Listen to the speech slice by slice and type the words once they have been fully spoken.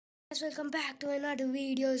Guys, welcome back to another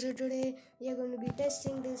video. So today we are going to be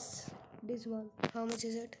testing this one. How much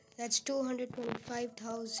is it? That's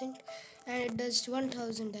 225,000 and it does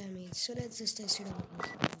 1,000 damage. So let's just test it out.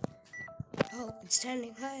 Oh, it's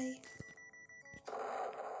standing. Hi.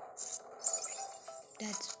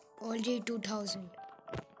 That's already 2,000.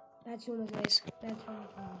 That's so much, guys. That's so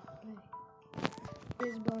much.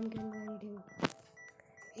 This bomb can do anything.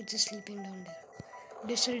 It's just sleeping down there.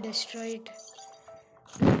 This will destroy it.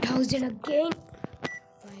 2,000 again.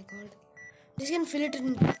 My god. This can fill it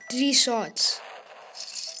in 3 shots.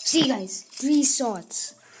 See guys, 3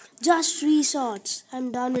 shots. Just 3 shots.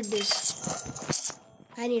 I'm done with this.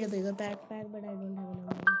 I need a bigger backpack, but I don't have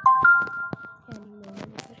enough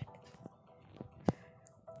money for it.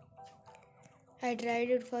 I tried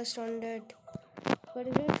it first on that. What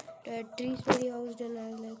is it? That 3-story house. Then I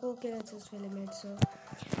was like, okay, let's just film it. So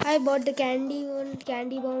I bought the candy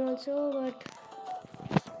bomb also, but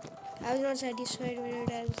I was not satisfied with it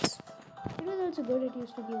as it was also good. It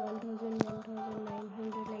used to be 1,000,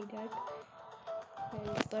 1,900 like that.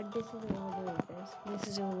 But this is over, guys. This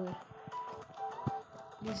is over.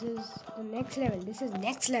 This is the next level. This is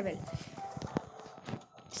next level.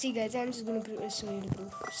 See, guys, I'm just gonna show you the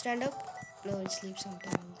proof. Stand up. No, it sleeps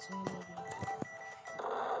sometimes. So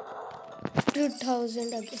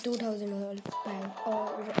 2,000 all back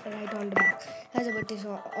or right on the back. That's about this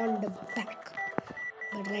on the back,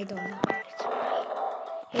 but right on the back.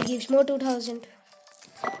 It gives more 2,000.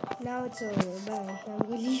 Now it's over. Bye. I'm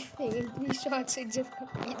leaving in 3 shots. It just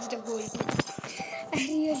completes the whole thing. I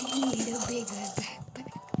really need a bigger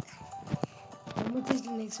backpack. How much is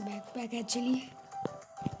the next backpack actually?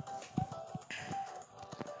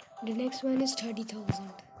 The next one is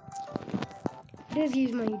 30,000. This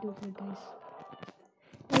gives money to for this.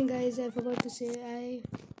 And guys, I forgot to say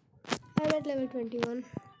I'm at level 21.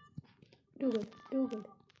 Too good, too good.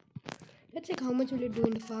 Let's check how much will it do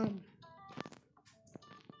in the farm.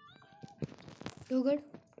 Too good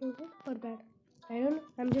or bad? I don't know.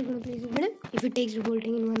 I'm just gonna place it middle. If it takes the whole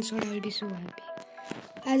thing in one shot, I'll be so happy.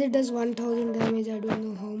 As it does 1,000 damage, I don't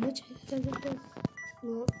know how much does it do.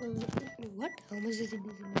 No, what? How much does it do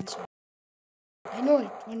in one shot? I know it.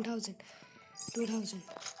 1,000, 2,000,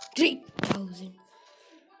 3,000,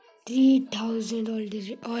 3,000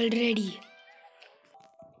 already.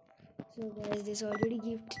 So guys, this already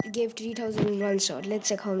gave 3,000 in one shot. Let's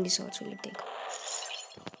check how many shots will it take.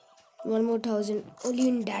 One more 1,000 only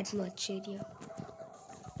in that much area.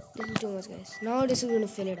 This is too much, guys. Now this is gonna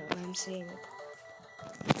fill it up. I'm saying it.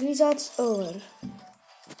 3 shots over.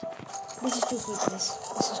 This is too quick, guys.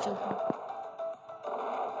 This is too quick.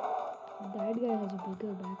 That guy has a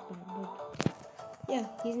bigger backpack, but yeah,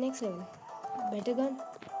 he's next level. Better gun.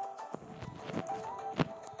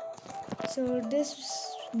 So this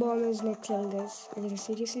bomb is next level, guys. I can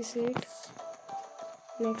seriously say it.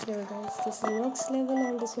 Next level, guys. This is next level,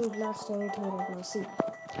 and this will blast anything right now. See,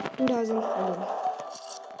 2,000 again.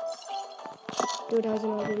 2,000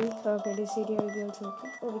 already. Okay, this area will be also okay.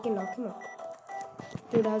 Oh, we can knock him out.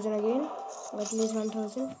 2,000 again. At least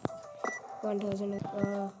 1,000. 1,000.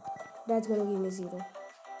 That's gonna give me 0.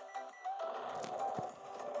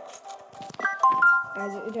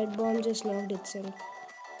 As that bomb just knocked itself.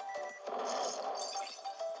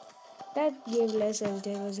 That gave less as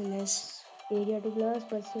there was less area to blast,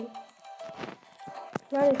 but still.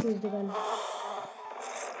 Now let's use the gun.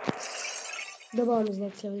 The bomb is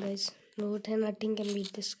next level, guys. Nothing can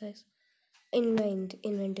beat this, guys. In my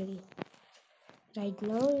inventory. Right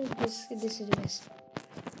now, this is the best.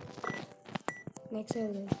 Next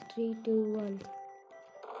level, guys. 3, 2, 1.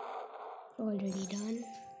 Already done.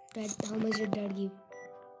 How much did that give?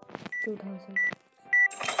 2,000.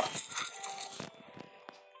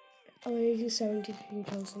 Already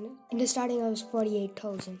 73,000. In the starting, I was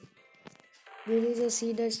 48,000. Did you just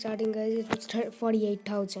see that starting, guys? It was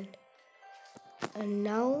 48,000. And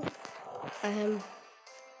now I'm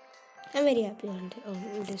very happy on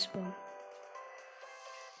this bomb.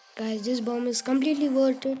 Guys, this bomb is completely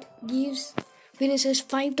worth it. Finishes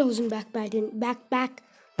 5,000 backpack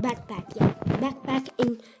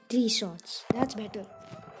in 3 shots. That's better.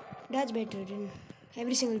 That's better than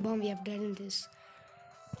every single bomb we have done in this.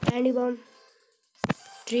 Candy bomb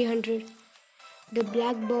 300. The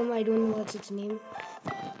black bomb, I don't know what's its name.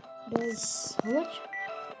 Does how much?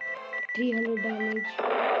 300 damage.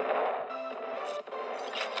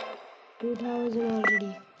 2,000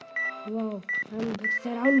 already. Wow, I'm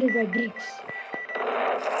surrounded by bricks.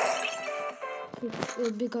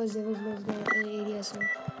 Because there was no area, so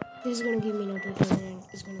this is gonna give me no 2,000 and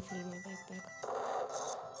it's gonna fill my backpack.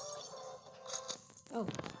 Oh,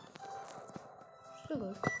 so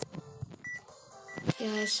good.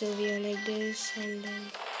 Yeah, so we are like this and then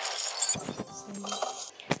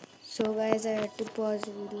so guys, I had to pause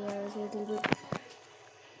the video. I was a little bit.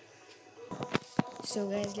 So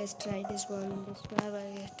guys, let's try this one. This map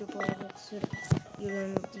I have to pause it so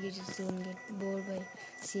you just don't get bored by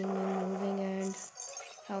seeing me moving. And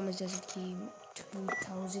how much does it keep?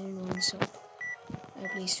 2,000 in one shot. I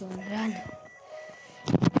placed one run.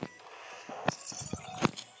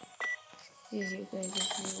 Yes, you guys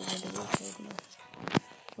just move a little bit right now.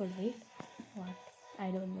 But wait, what? I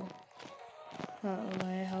don't know.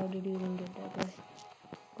 Why? How did you even get that?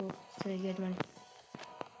 Go, sorry, get money.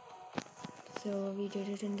 So we did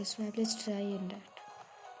it in this map. Let's try in that.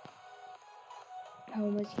 How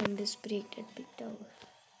much can this break that big tower?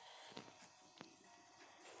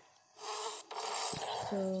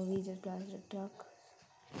 So we just blasted a truck.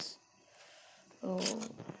 Oh,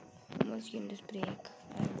 how much can this break? I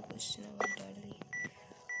have a question about that.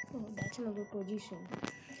 Oh, that's another position.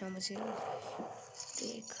 How much will it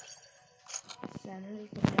break? 700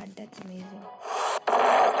 for that. That's amazing.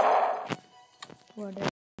 What I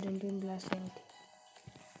didn't even blast anything.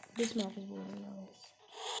 This map is boring now.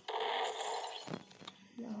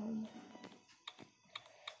 No,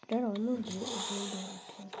 that almost did it.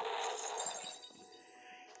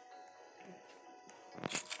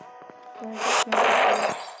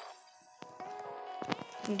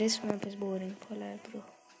 This map is boring for live, bro.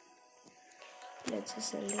 Let's just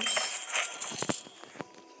sell this.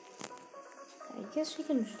 I guess we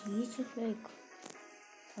can reach it like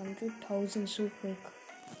 100,000 so quick.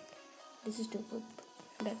 This is too good.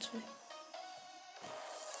 That's why.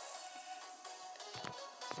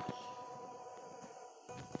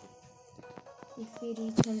 If we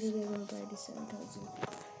reach 100, we're gonna buy the 7,000.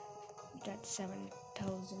 That's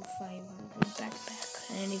 7,500 backpack.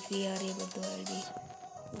 And if we are able to, I'll be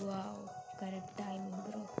wow, correct timing,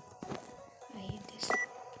 bro. I hate this.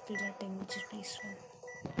 That time which is peaceful.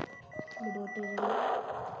 The boat is ready.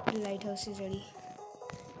 The lighthouse is ready.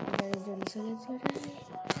 That is ready. So let's get ready.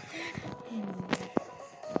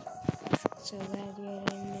 So that we are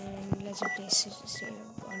in, and let's place it straight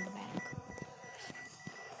on the back.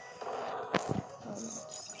 How much?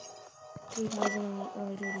 3,000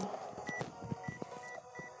 already.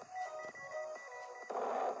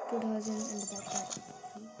 2,000 in the backpack.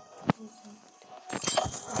 3,000.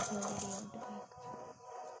 That's already on the back.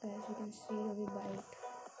 Guys, you can see that we buy it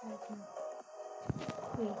right now.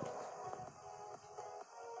 Wait.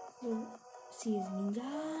 You see his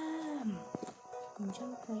ninja. Ninja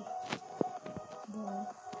play.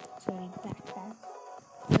 Sorry, backpack.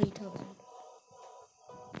 3,000.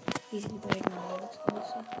 Easily buy it now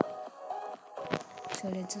also. So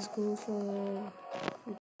let's just go for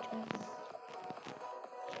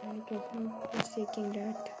it's taking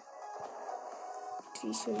that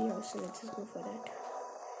 3-story house, so let's just go for that.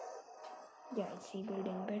 Yeah, I see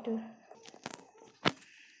building better.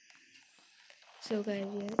 So guys,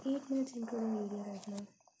 we are 8 minutes into the video right now,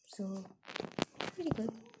 so pretty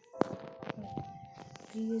good.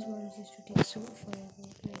 Previous ones used to take so forever,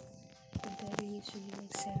 like the battery used to be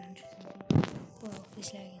like 700 something. Wow,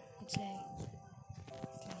 it's lagging, yeah,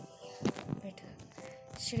 better.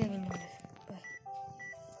 Should have been done it, but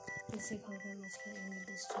let's see how much can we need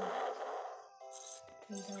this to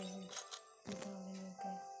 3,000, 2,000,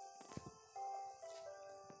 okay.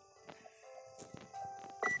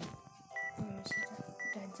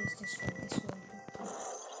 That just destroyed this one.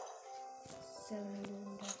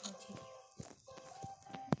 700 that much area.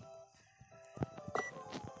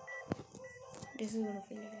 This is gonna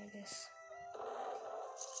fill it, I guess.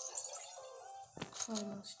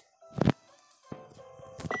 Almost.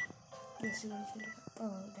 This is gonna fill it.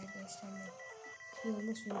 Oh, that guy's standing. He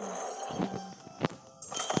almost filled it.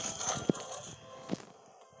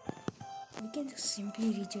 We can just simply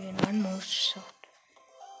reach it in one more shot.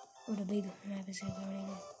 What a big map is going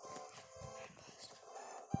on.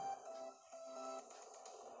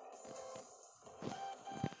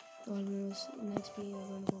 Almost. Next we are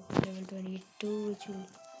going to go for level 22, which will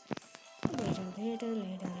later.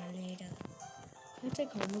 Let's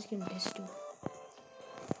check how much can this do.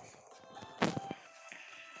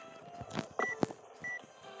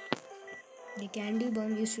 The candy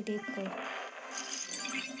bomb used to take 2,000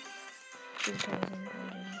 already.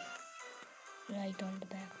 Right on the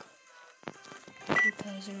back.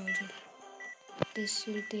 2,000 already. This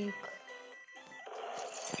will take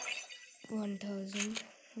 1,000.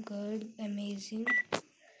 Good, amazing.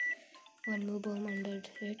 One more bomb under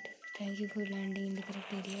it. Thank you for landing in the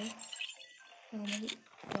correct area. Oh my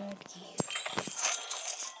god,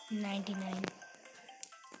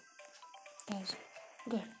 99,000.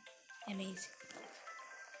 Good, amazing.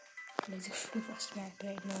 Let's just do the first map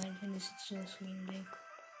right now and finish it so soon. Like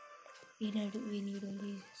we need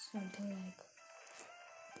only something like.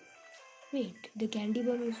 Wait, the candy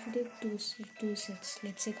bomb used to take two sets.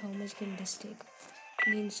 Let's check how much can this take.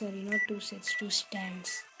 Sorry, not 2 sets, 2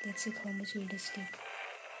 stands. Let's check how much will this take.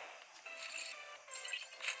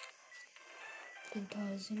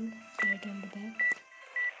 2000 right on the back.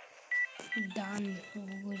 Done.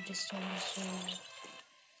 Over this time so.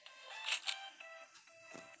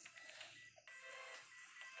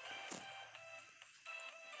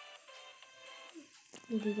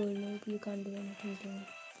 Because no, you can't do anything to me.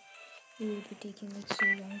 You will be taking like so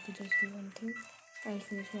long to just do one thing. I'll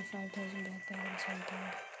finish my 5000 backpack and something.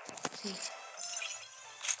 See.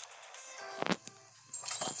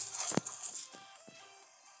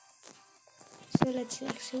 So let's see.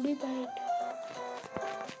 Should we buy it?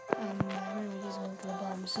 I'm just going to the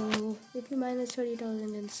bomb. So if you minus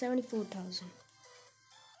 30,000 and 74,000.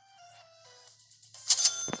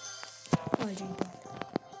 Oh, I didn't do it.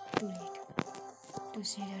 Too late. To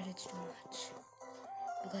see that it's too much.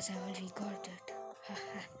 Because I already got it.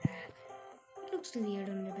 It looks weird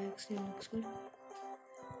on the back, still looks good.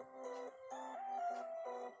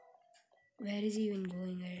 Where is he even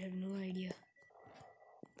going? I have no idea.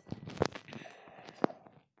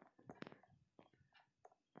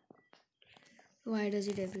 Why does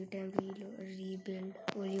it every time rebuild?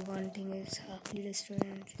 Only one thing is halfly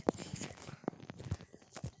destroyed.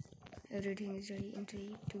 Everything is ready in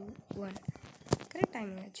 3, 2, 1. Correct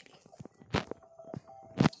timing actually.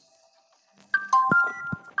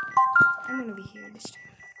 I'm gonna be here this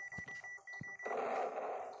time.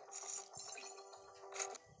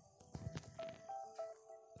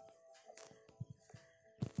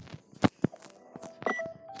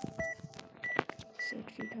 So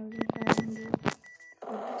 3,500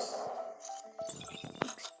 for this.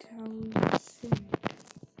 6,000.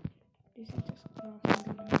 This is just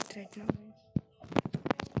not right now, guys.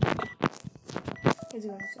 It's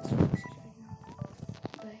gonna just finish it right now.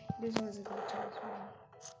 But this was a good chance for me.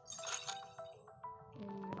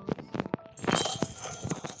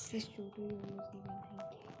 Just show to you almost even think.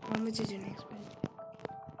 How much is your next bet?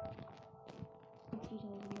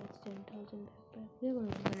 3,000, that's 10,000 backpack. We're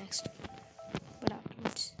gonna do the next. But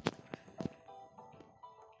afterwards.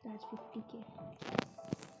 That's 50k.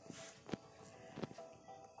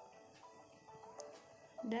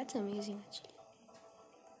 That's amazing actually.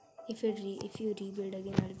 If you rebuild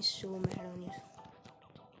again, I'll be so mad on you.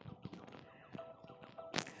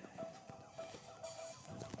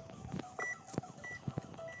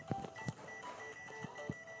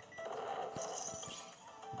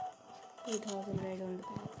 Right on the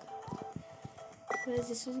back. Guys,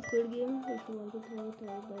 this is a good game. If you want to try it,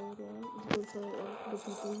 buy it one. It's good for the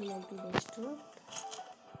people who like to destroy.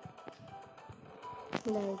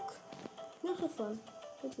 Like, not so fun.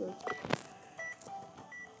 It's good.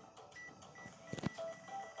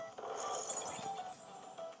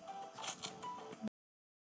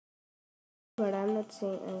 But I'm not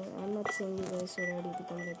saying you guys already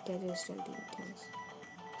become like terrorists and things.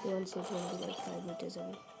 Once it's going to be like 5 meters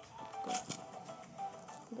away.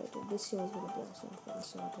 But this show is going to be awesome fun.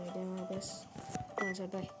 So I'll try them, I guess. Once I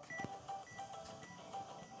bye.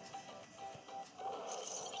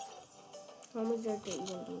 How much did they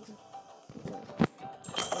even do?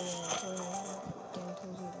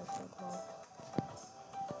 10,000 backpack. Wow.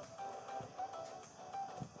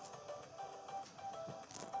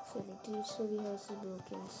 So the three-story house is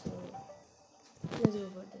broken, so let's go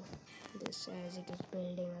for this as it is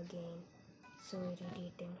building again. So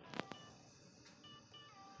irritating.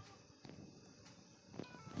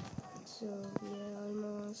 So we are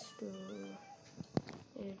almost to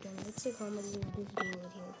it, and let's see how much will this do over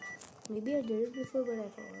here. Maybe I did it before, but I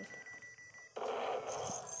forgot.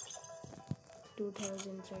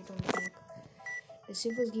 2,000 right on the back. The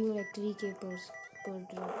ship was giving like 3k per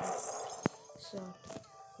drop shot.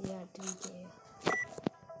 Yeah, 3k.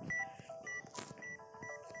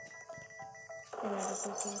 Another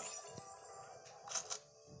 2k.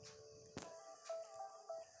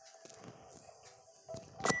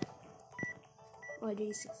 Already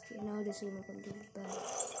 6k. Now this is gonna complete by no,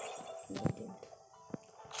 it didn't.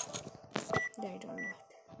 Right on that.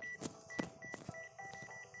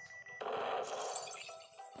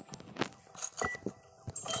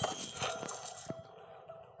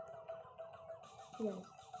 Yeah,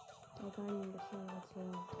 I can't understand what's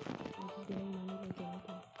wrong. I'm just giving money like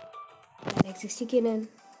anything. Like 60k then.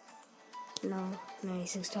 Now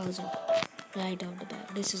 96,000. Right off the bat.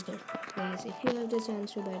 This is good. Guys, if you have the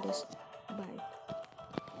chance to buy this, buy it.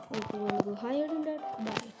 If you want to go higher than that,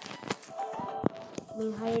 buy it.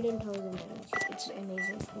 being higher than 1000 damage. It's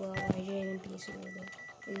amazing. Wow, I didn't even place it over there.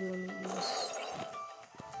 It will only use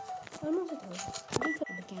almost 1000.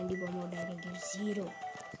 The candy bomb or dagger gives 0.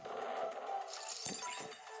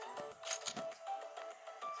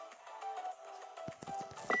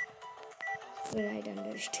 Right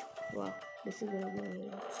under it. Wow, this is gonna be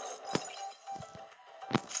amazing.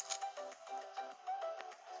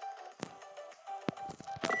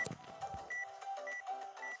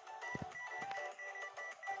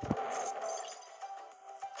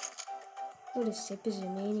 Oh, the sip is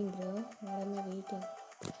remaining, bro. What am I waiting?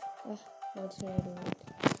 What should I do?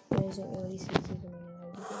 There is an early 60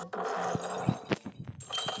 remaining.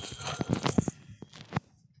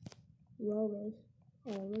 Wow, guys. I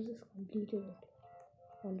almost just completed it.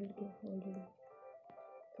 100k already.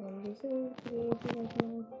 And this is crazy right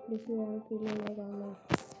now. This is I'm feeling like I'm a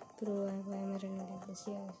pro. Why am I running like this?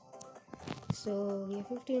 Yeah. So we are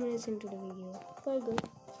 15 minutes into the video. Quite good.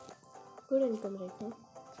 Good income right now.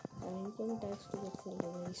 And income tax to get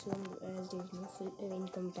filtered very soon as there is no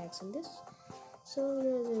income tax in this. So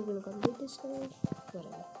we're gonna complete this guys.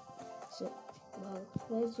 Whatever. So wow,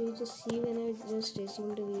 guys, you just see when I just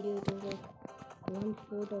resumed the video, it was like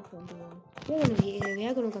 1/4 of 21. We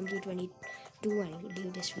are gonna complete 22 and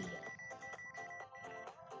leave this video.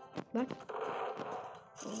 But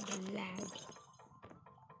oh, the lag.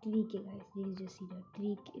 3k guys, did you just see that?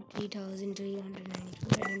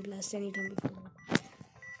 3,394. I didn't blast anything before that.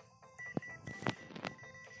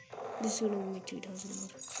 This would only 3,000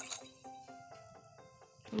 more.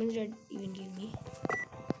 How much did that even give me?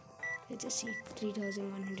 Let's just see.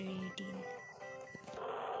 3,118.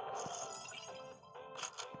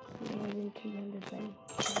 3,305.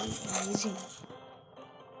 Amazing.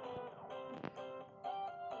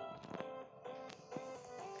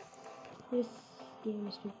 This game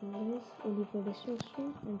is 2 players, only for destruction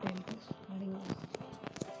and time pass. Nothing else.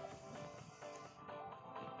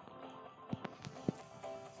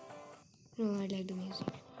 No, I like the music.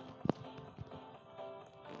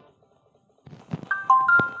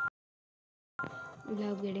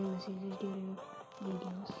 Love getting messages during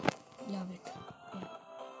videos. Love it. Yeah.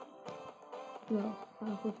 Wow,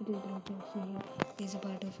 half of it is broken. See, is a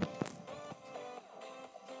part of it.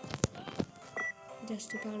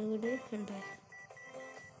 Just a part of it and back.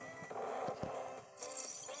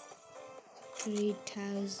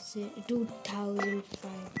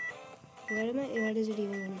 2005. What is it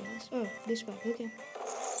even going to blast? Oh, this part, okay.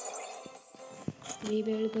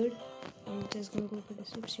 Rebuild good. I'm just gonna go for the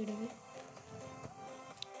sip straight away.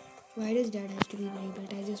 Why does that have to be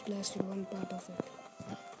rebuilt? I just blasted one part of it.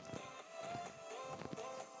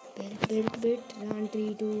 Build, run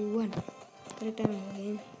 3, 2, 1. Correct time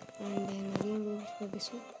again. And then again go for this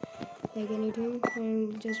one. Like anything,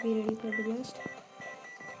 and just be ready for the blast.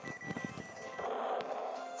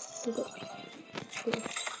 Go.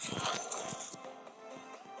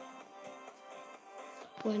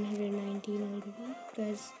 119 already.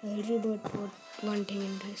 Guys, I already bought one thing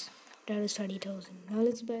in this. That was 30,000. Now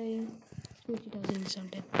let's buy 50,000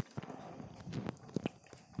 sometime.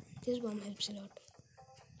 This bomb helps a lot.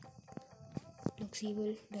 Looks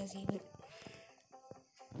evil, does evil.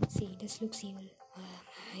 See, this looks evil. My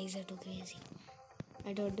eyes are too crazy.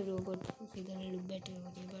 I thought the robot figure would look better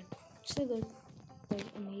over here, but still good. But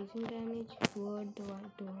amazing damage. Word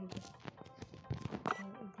 200.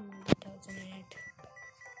 1,000 in it.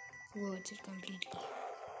 Words it completely.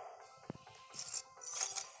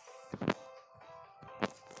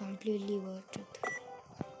 Completely worth it.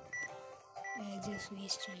 I just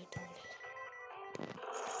wasted it on it.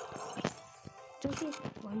 Just like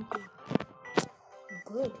 1k.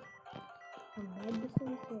 Good. I'm not this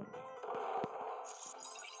one for.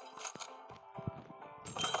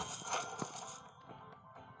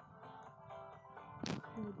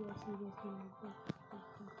 Maybe I seriously need this.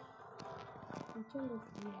 Which one is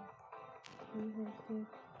here? We have to.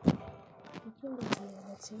 Which one is here?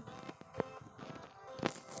 Let's see.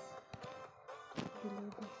 Below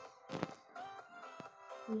this.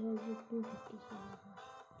 We have the 257.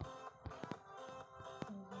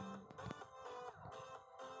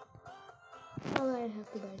 Oh, I have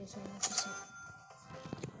to buy this. I have to see.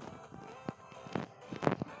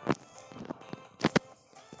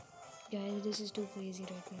 Guys, this is too crazy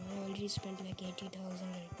right now. I already spent like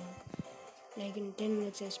 80,000 right now. Like in 10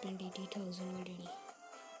 minutes I spent 80,000 already.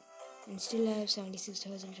 And still I have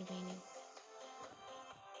 76,000 remaining.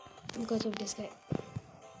 Because of this guy.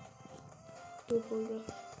 Too cool, bro.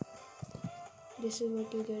 This is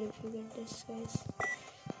what you get if you get this, guys.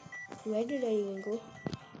 Where did I even go?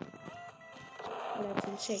 That's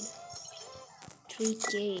insane.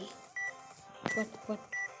 3k. What?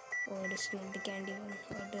 Or it's not the candy one,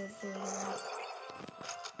 or the rolling one.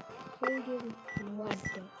 Full game. What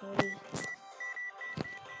the hell?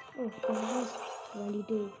 Oh, this is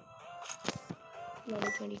 22.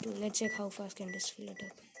 Level 22. Let's check how fast can this fill it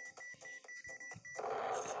up.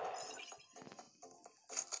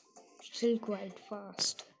 Still quite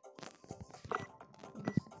fast.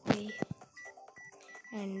 This way.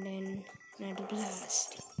 And then another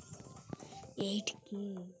blast. 8k.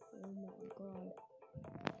 Oh my god.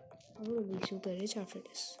 I'm gonna be super rich after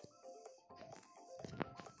this.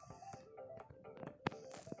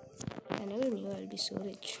 I never knew I'll be so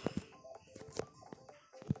rich.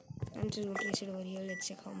 I'm just going to place it over here. Let's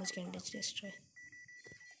check how much can this destroy.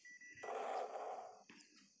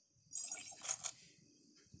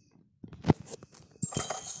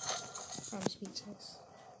 I'm speechless.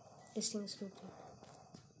 This thing is so good.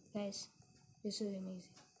 Guys, this is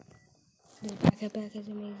amazing. This backpack is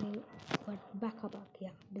amazing. What backpack?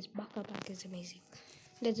 Yeah, this backpack is amazing.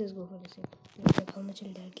 Let's just go for this. Let's check how much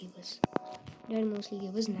will that give us. That mostly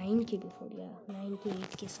gave us 9k before. Yeah, 9k,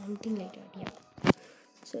 8k, something like that. Yeah.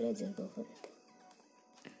 So let's just go for it.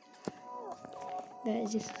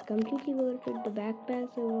 Guys, this is completely worth it. The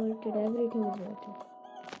backpacks are worth it. Everything is worth it.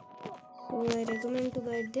 So I recommend to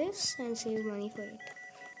buy this and save money for it.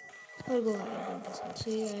 Or go higher than this one.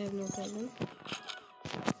 So I have no problem.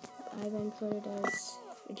 I went for it as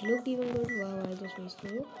it looked even good. Wow, I just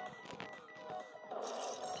wasted it.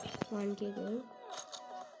 1k gold.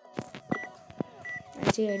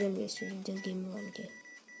 Actually, I didn't waste it. It just gave me 1k.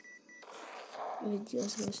 If it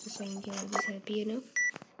just goes to 7k, I'll be happy enough.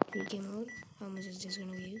 3k more. How much is this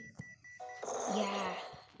gonna give? Yeah.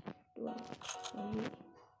 Wow.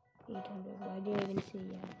 800. Why did I even say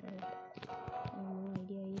yeah for it? I have no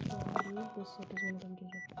idea. If I do this set is gonna come to you.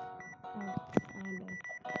 I'm done.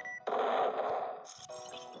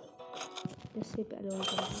 Just sip alone.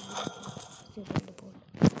 Sip on the board.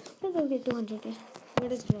 Let's go get 200k.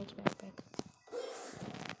 What is the next backpack?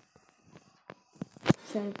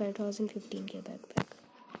 75,000, 15k backpack.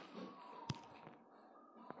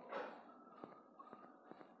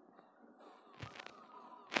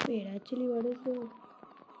 Wait, actually, what is the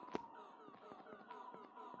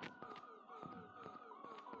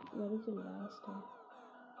last one?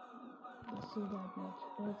 This is that much.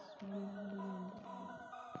 That's 1 million.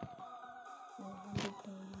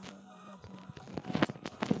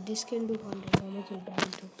 100,000. If this can do 100, how much will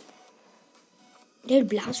that do? They'll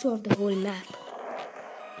blast off the whole map.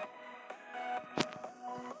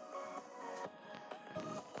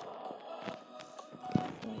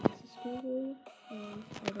 I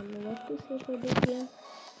don't know what to say for this game.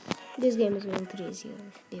 This game is going crazy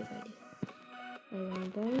day by day. I want to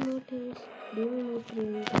buy more things, do more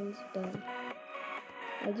crazy things, done.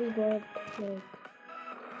 I just bought like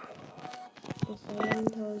the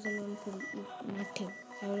 7,000 for nothing.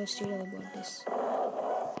 I would have straight away bought this.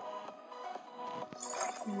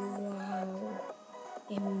 Wow,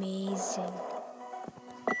 amazing.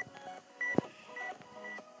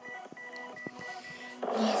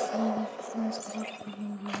 Yes, I was going to be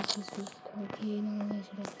okay, now I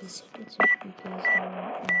should have placed it. It's just because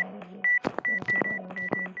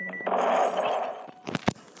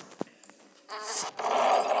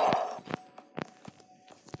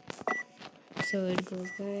so it goes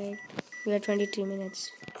correct. We are 23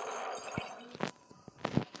 minutes.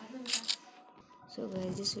 So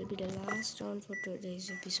guys, this will be the last round for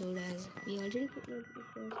today's episode, as we already put the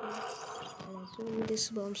first one. And also with this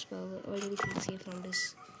bomb's power, already feel safe from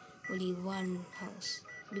this only one house.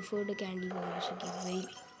 Before the candy bomb, we should give very.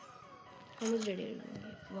 How much did it?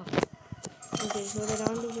 Wow. Okay, so the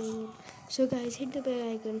round is over. So guys, hit the bell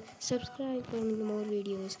icon, subscribe for more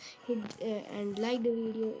videos, and like the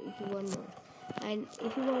video if you want more. And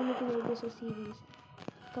if you want me to make this a series,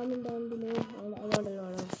 comment down below, and I want a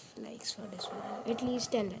lot of likes for this video. At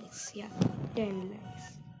least 10 likes. Yeah, 10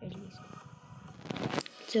 likes at least.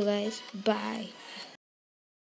 So guys, bye.